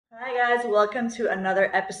guys, welcome to another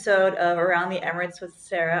episode of Around the Emirates with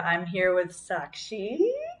Sara. I'm here with Sakshi.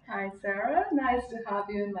 Hi, Sara. Nice to have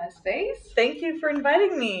you in my space. Thank you for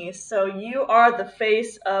inviting me. So you are the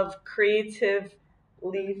face of Creative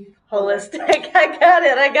Leaf Holistic.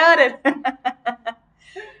 I got it.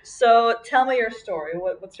 So tell me your story.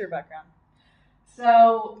 What's your background?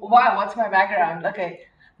 So, wow, what's my background? Okay,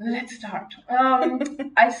 let's start.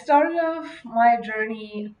 I started off my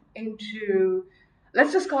journey into,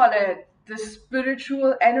 let's just call it the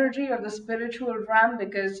spiritual energy or the spiritual realm,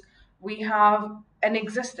 because we have an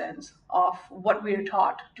existence of what we're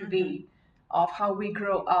taught to be, of how we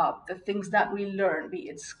grow up, the things that we learn, be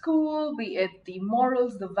it school, be it the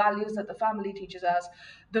morals, the values that the family teaches us,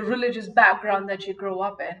 the religious background that you grow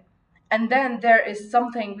up in. And then there is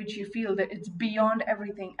something which you feel that it's beyond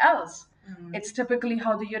everything else. It's typically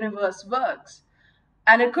how the universe works.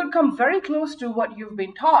 And it could come very close to what you've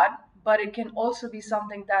been taught, but it can also be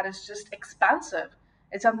something that is just expansive.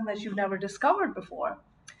 It's something that you've never discovered before.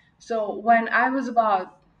 So when I was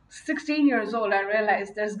about 16 years old, I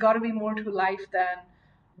realized there's got to be more to life than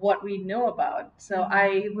what we know about. So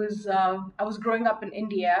I was growing up in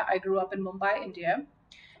India. I grew up in Mumbai, India.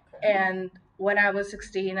 And when I was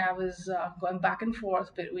 16, I was going back and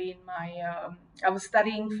forth between I was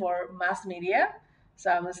studying for mass media. So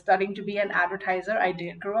I was studying to be an advertiser. I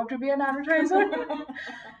did grow up to be an advertiser.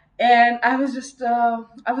 And I was just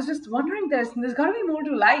wondering, there's got to be more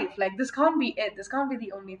to life. Like, this can't be it. This can't be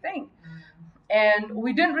the only thing. And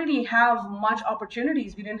we didn't really have much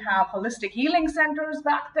opportunities. We didn't have holistic healing centers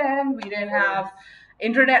back then. We didn't have,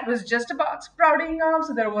 internet was just about sprouting up,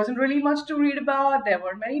 so there wasn't really much to read about. There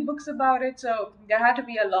weren't many books about it. So there had to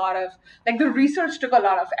be a lot of, like, the research took a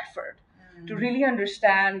lot of effort to really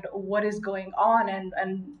understand what is going on.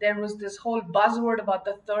 And there was this whole buzzword about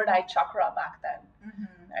the third eye chakra back then.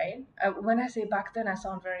 Right? When I say back then, I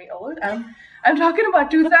sound very old. I'm talking about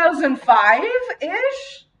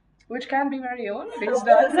 2005-ish, which can be very old.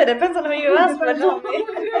 It depends on who you ask, but no.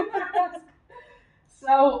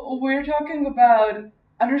 So we're talking about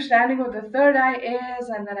understanding what the third eye is,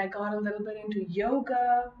 and then I got a little bit into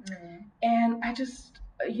yoga, and I just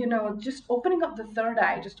opening up the third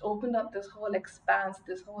eye just opened up this whole expanse,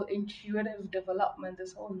 this whole intuitive development,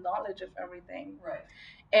 this whole knowledge of everything. Right.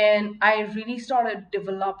 And I really started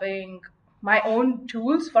developing my own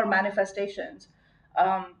tools for manifestations,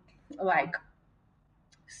 like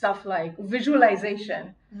stuff like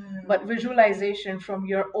visualization, but visualization from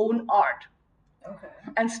your own art. Okay.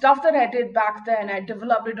 And stuff that I did back then, I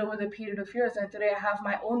developed it over the period of years. And today I have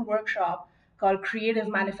my own workshop called Creative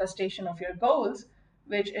Manifestation of Your Goals,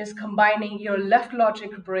 which is combining your left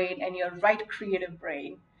logic brain and your right creative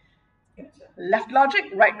brain. Left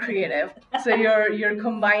logic, right creative. So you're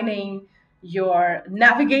combining your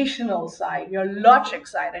navigational side, your logic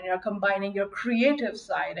side, and you're combining your creative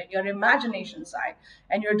side and your imagination side.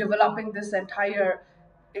 And you're developing this entire,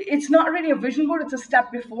 it's not really a vision board, it's a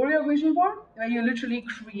step before your vision board, where you literally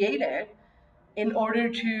create it in order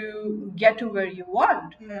to get to where you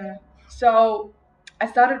want. So I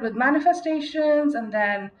started with manifestations, and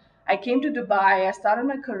then I came to Dubai. I started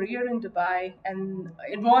my career in Dubai, and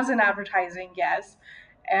it was in advertising, yes.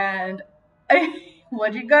 And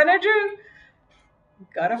what you gonna do?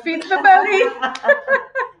 Gotta feed the belly.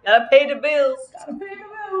 Gotta pay the bills.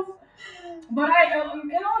 But in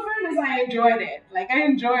all fairness, I enjoyed it. Like, I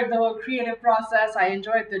enjoyed the whole creative process. I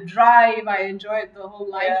enjoyed the drive. I enjoyed the whole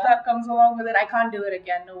life that comes along with it. I can't do it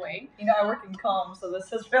again, no way. I work in comms, so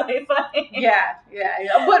this is really funny. Yeah.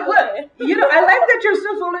 But I like that you're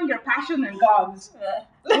still following your passion and comms.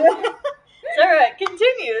 Sara,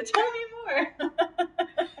 continue. Tell me more.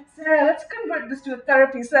 Sara, let's convert this to a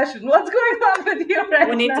therapy session. What's going on with you right now?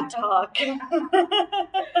 We need to talk.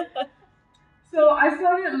 So I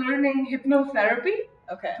started learning hypnotherapy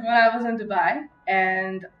when I was in Dubai,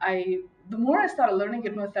 and the more I started learning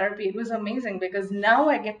hypnotherapy, it was amazing, because now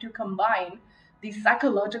I get to combine the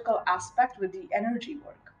psychological aspect with the energy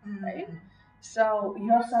work, right? So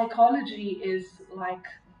your psychology is like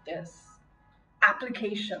this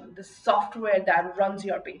application, the software that runs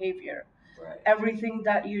your behavior. Right. Everything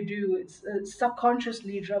that you do, it's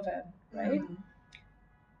subconsciously driven, right?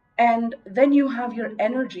 And then you have your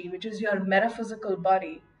energy, which is your metaphysical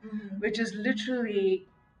body, which is literally,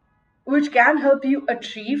 which can help you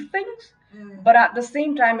achieve things. But at the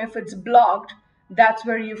same time, if it's blocked, that's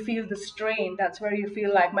where you feel the strain. That's where you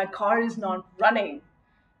feel like my car is not running,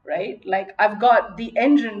 right? Like, I've got the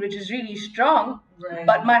engine, which is really strong,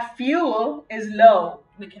 but my fuel is low.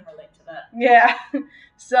 We can relate to that. Yeah.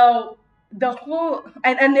 So the whole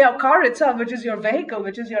and your car itself, which is your vehicle,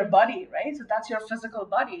 which is your body, right? So that's your physical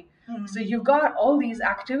body. So you've got all these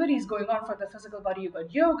activities going on for the physical body. You've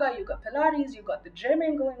got yoga, you've got Pilates, you've got the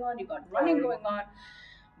gymming going on, you've got running Right. going on.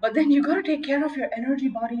 But then you got to take care of your energy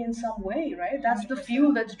body in some way, right? That's the 100%.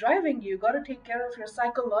 fuel that's driving you. You got to take care of your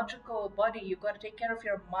psychological body. You got to take care of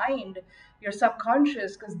your mind, your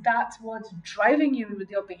subconscious, because that's what's driving you with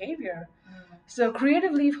your behavior. So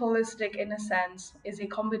Creative Leaf Holistic, in a sense, is a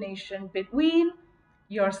combination between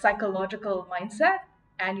your psychological mindset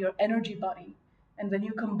and your energy body. And when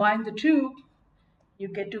you combine the two, you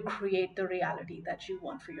get to create the reality that you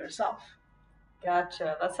want for yourself.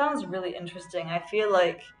 Gotcha. That sounds really interesting. I feel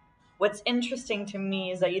like what's interesting to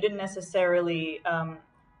me is that you didn't necessarily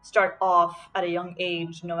start off at a young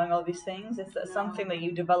age knowing all these things. It's something that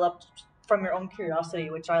you developed from your own curiosity,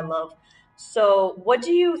 which I love. So, what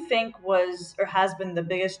do you think was or has been the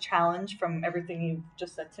biggest challenge from everything you've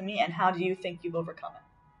just said to me, and how do you think you've overcome it?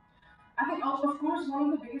 I think, of course, one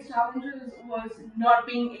of the biggest challenges was not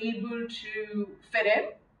being able to fit in,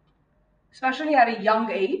 especially at a young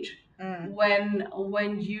age,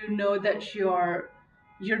 when you know that you're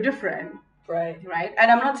different, Right. right? And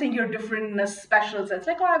I'm not saying you're different in a special sense,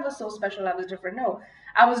 like, oh, I was so special, I was different. No,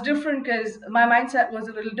 I was different because my mindset was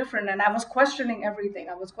a little different, and I was questioning everything.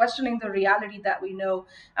 I was questioning the reality that we know.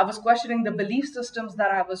 I was questioning the belief systems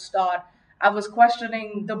that I was taught. I was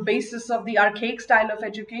questioning the basis of the archaic style of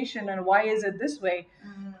education and why is it this way.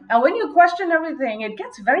 And when you question everything, it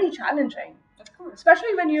gets very challenging. Of course.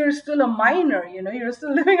 Especially when you're still a minor, you're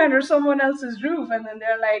still living under someone else's roof, and then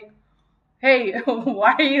they're like, hey,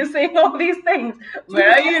 why are you saying all these things?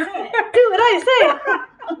 Where are you? Do what I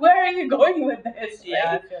say. Where are you going with this?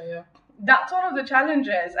 Yeah, Right? I feel you. That's one of the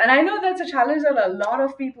challenges. And I know that's a challenge that a lot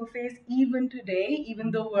of people face even today,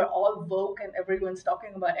 even though we're all woke and everyone's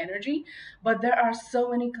talking about energy. But there are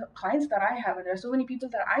so many clients that I have, and there are so many people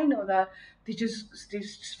that I know that they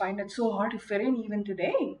just find it so hard to fit in even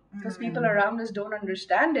today because people around us don't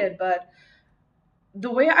understand it. But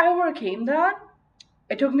the way I overcame that,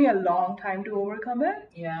 it took me a long time to overcome it.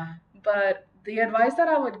 Yeah. But the advice that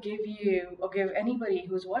I would give you or give anybody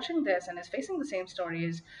who's watching this and is facing the same story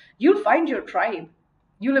is you'll find your tribe.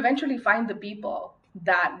 You'll eventually find the people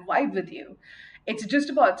that vibe with you. It's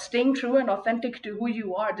just about staying true and authentic to who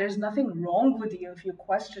you are. There's nothing wrong with you if you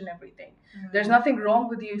question everything. There's nothing wrong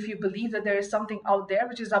with you if you believe that there is something out there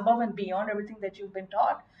which is above and beyond everything that you've been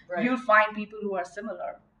taught. Right. You'll find people who are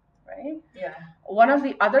similar, right? Yeah. One of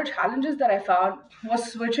the other challenges that I found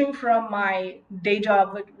was switching from my day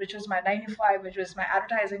job, which was my 9 to 5, which was my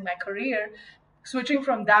advertising, my career, switching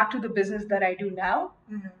from that to the business that I do now,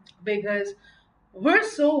 because we're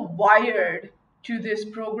so wired to this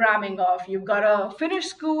programming of you've got to finish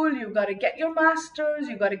school, you've got to get your master's,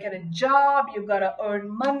 you've got to get a job, you've got to earn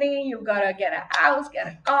money, you've got to get a house, get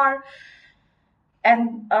a car.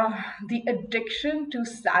 And the addiction to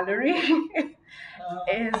salary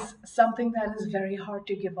is something that is very hard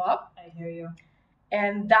to give up. I hear you.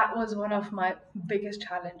 And that was one of my biggest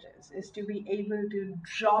challenges, is to be able to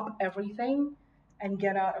drop everything and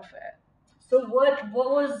get out of it. So what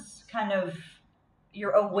was kind of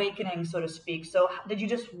your awakening, so to speak? So did you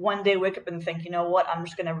just one day wake up and think, you know what, I'm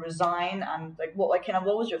just gonna resign? I'm like, what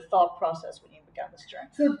was your thought process when you began this journey?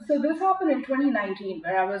 So this happened in 2019,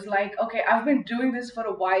 where I was like, okay, I've been doing this for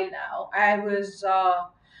a while now. I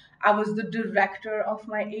was the director of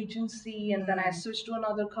my agency, and then I switched to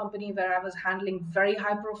another company where I was handling very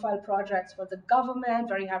high profile projects for the government,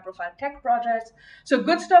 very high profile tech projects. So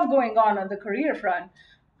good stuff going on the career front,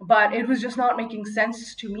 but it was just not making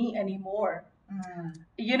sense to me anymore.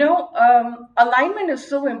 Alignment is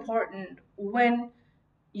so important. When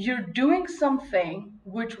you're doing something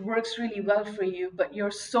which works really well for you, but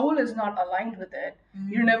your soul is not aligned with it,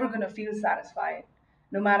 you're never going to feel satisfied.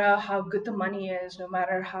 No matter how good the money is, no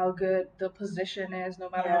matter how good the position is, no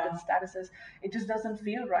matter what the status is, it just doesn't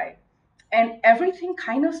feel right. And everything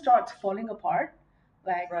kind of starts falling apart,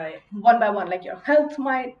 like one by one. Like your health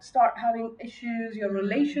might start having issues, your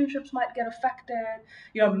relationships might get affected,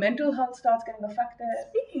 your mental health starts getting affected.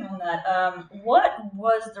 Speaking on that, what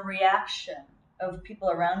was the reaction of people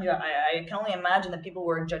around you? I can only imagine that people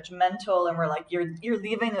were judgmental and were like, "You're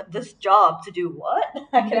leaving this job to do what?"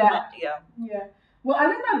 I can imagine. Yeah. Well, I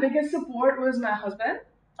think my biggest support was my husband.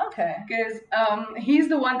 Okay. Because he's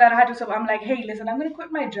the one that I had to support. I'm like, hey, listen, I'm going to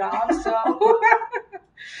quit my job, so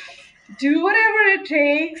do whatever it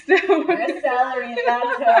takes. Your salary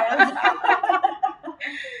matters.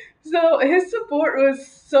 So his support was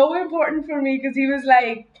so important for me, because he was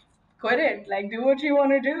like, quit it. Like, do what you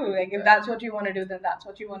want to do. Like, if that's what you want to do, then that's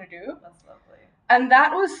what you want to do. That's lovely. And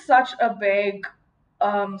that was such a big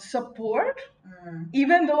support,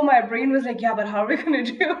 even though my brain was like, yeah, but how are we going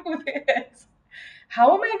to do this?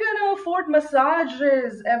 How am I going to afford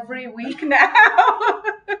massages every week now?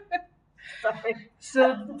 Sorry.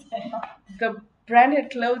 So the branded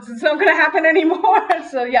clothes, it's not going to happen anymore.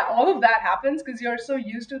 So yeah, all of that happens because you're so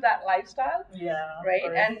used to that lifestyle. Yeah. Right.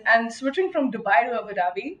 And switching from Dubai to Abu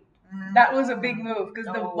Dhabi, that was a big move because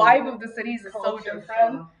the Oh. vibe of the cities is so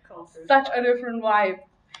different. Such a different vibe.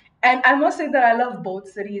 And I must say that I love both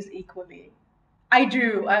cities equally. I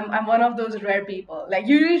do. I'm one of those rare people. Like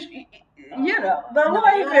you know, the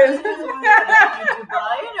life is. Are you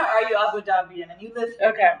Dubaian or are you Abu Dhabian? And you live here.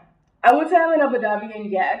 Okay. I would say I'm an Abu Dhabian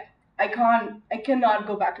yet. I cannot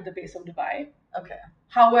go back to the base of Dubai. Okay.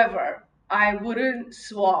 However, I wouldn't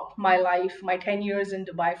swap my life, my 10 years in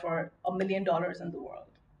Dubai for $1 million in the world.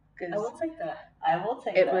 I will take that. I will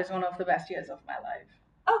take It that. was one of the best years of my life.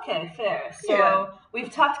 Okay, fair. So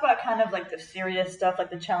we've talked about kind of like the serious stuff,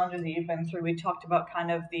 like the challenges that you've been through. We talked about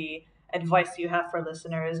kind of the advice you have for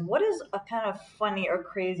listeners. What is a kind of funny or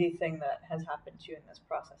crazy thing that has happened to you in this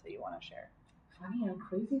process that you want to share? Funny and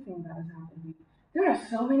crazy thing that has happened to me. There are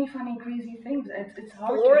so many funny, crazy things. It's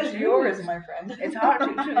hard The floor to is choose. yours, my friend. It's hard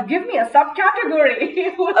to choose. Give me a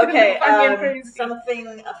subcategory. Okay, funny and crazy.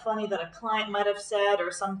 something funny that a client might have said,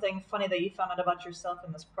 or something funny that you found out about yourself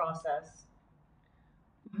in this process.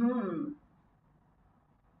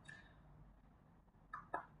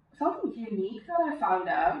 Something unique that I found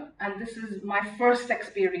out, and this is my first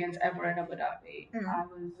experience ever in Abu Dhabi.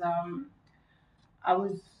 I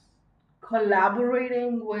was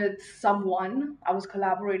collaborating with someone. I was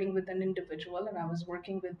collaborating with an individual, and I was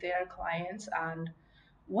working with their clients. And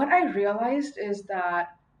what I realized is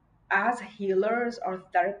that as healers or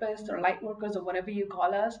therapists or light workers or whatever you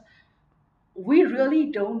call us, we really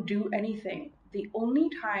don't do anything. The only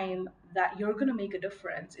time that you're going to make a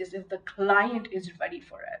difference is if the client is ready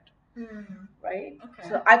for it. Right? Okay.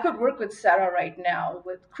 So I could work with Sara right now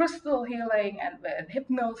with crystal healing and with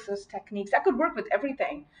hypnosis techniques. I could work with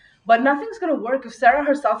everything, but nothing's going to work if Sara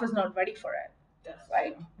herself is not ready for it.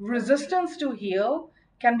 Right? Resistance to heal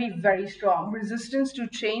can be very strong. Resistance to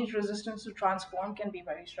change, resistance to transform can be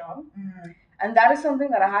very strong. And that is something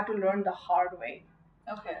that I had to learn the hard way.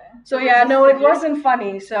 Okay. So yeah, no, it wasn't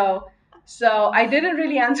funny. So I didn't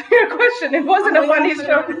really answer your question. It wasn't a funny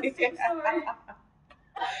story.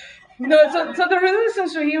 No, so the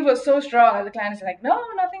resistance to heal was so strong, and the client is like, no,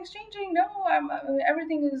 nothing's changing. No,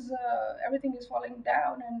 everything is falling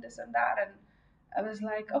down, and this and that. And I was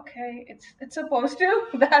like, okay, it's supposed to.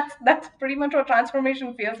 That's pretty much what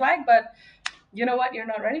transformation feels like. But you know what? You're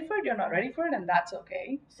not ready for it. You're not ready for it, and that's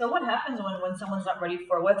okay. So what happens when someone's not ready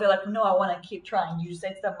for it? What if they're like, no, I want to keep trying? You just say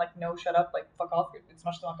to them like, no, shut up, like fuck off. It's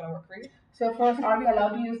not going to work for you. So first, are we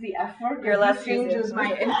allowed to use the F word? Your last changes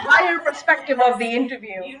my entire perspective of the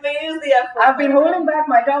interview. You may use the F word. I've been holding back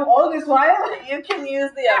my tongue all this while. You can use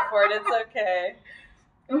the F word. It's okay.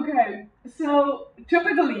 Okay. So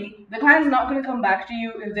typically, the client's not going to come back to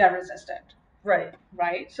you if they're resistant. Right.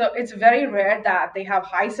 So it's very rare that they have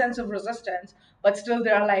high sense of resistance, but still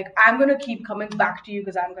they're like, I'm going to keep coming back to you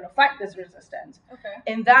because I'm going to fight this resistance. Okay.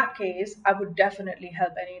 In that case, I would definitely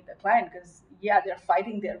help any of the client because, yeah, they're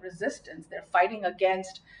fighting their resistance. They're fighting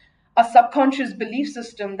against a subconscious belief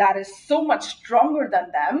system that is so much stronger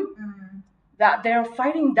than them that they're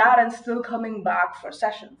fighting that and still coming back for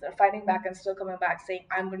sessions. They're fighting back and still coming back saying,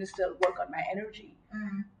 I'm going to still work on my energy.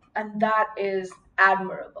 And that is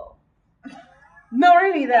admirable. No,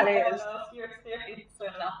 really, that is. You're serious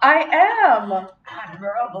enough. I am.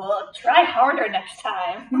 Admirable. Try harder next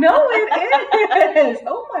time. No, it is.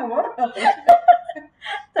 Oh my word.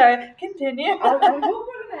 Sorry, continue. I hope we're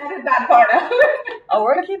going to edit that part out. Oh,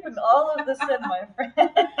 we're keeping all of this in, my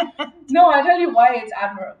friend. No, I'll tell you why it's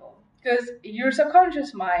admirable. Because your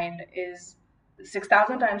subconscious mind is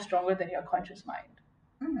 6,000 times stronger than your conscious mind.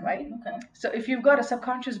 Right? Okay. So if you've got a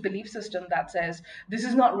subconscious belief system that says, this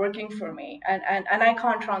is not working for me and I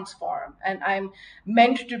can't transform and I'm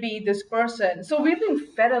meant to be this person. So we've been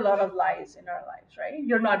fed a lot of lies in our lives, right?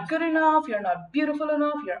 You're not good enough. You're not beautiful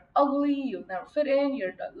enough. You're ugly. You'll never fit in.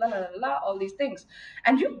 You're la la la la, all these things.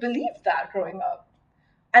 And you believed that growing up.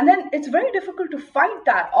 And then it's very difficult to fight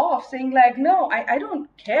that off saying like, no, I don't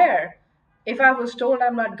care if I was told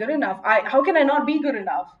I'm not good enough. How can I not be good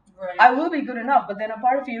enough? Right. I will be good enough, but then a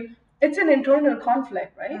part of you, it's an internal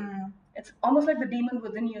conflict, right? It's almost like the demon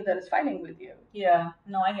within you that is fighting with you. Yeah,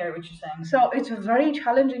 no, I hear what you're saying. So it's very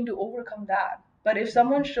challenging to overcome that. But if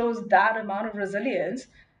someone shows that amount of resilience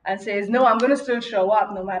and says, no, I'm going to still show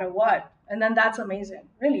up no matter what, and then that's amazing.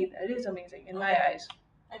 Really, it is amazing in my eyes.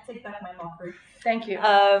 I take back my mockery. Thank you.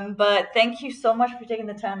 But thank you so much for taking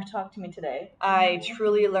the time to talk to me today. I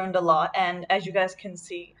truly learned a lot, and as you guys can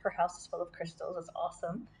see, her house is full of crystals. It's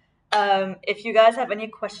awesome. If you guys have any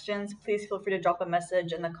questions, please feel free to drop a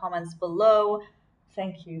message in the comments below.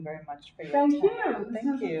 Thank you very much for your time. Thank you.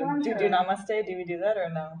 Thank you. Do namaste? Do we do that or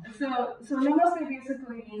no? So namaste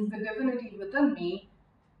basically means the divinity within me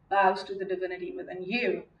bows to the divinity within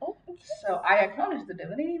you. Oh, thank you. So I acknowledge the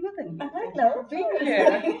divinity within you. I Thank know. you for being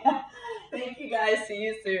here. Thank you guys. See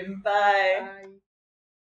you soon. Bye. Bye.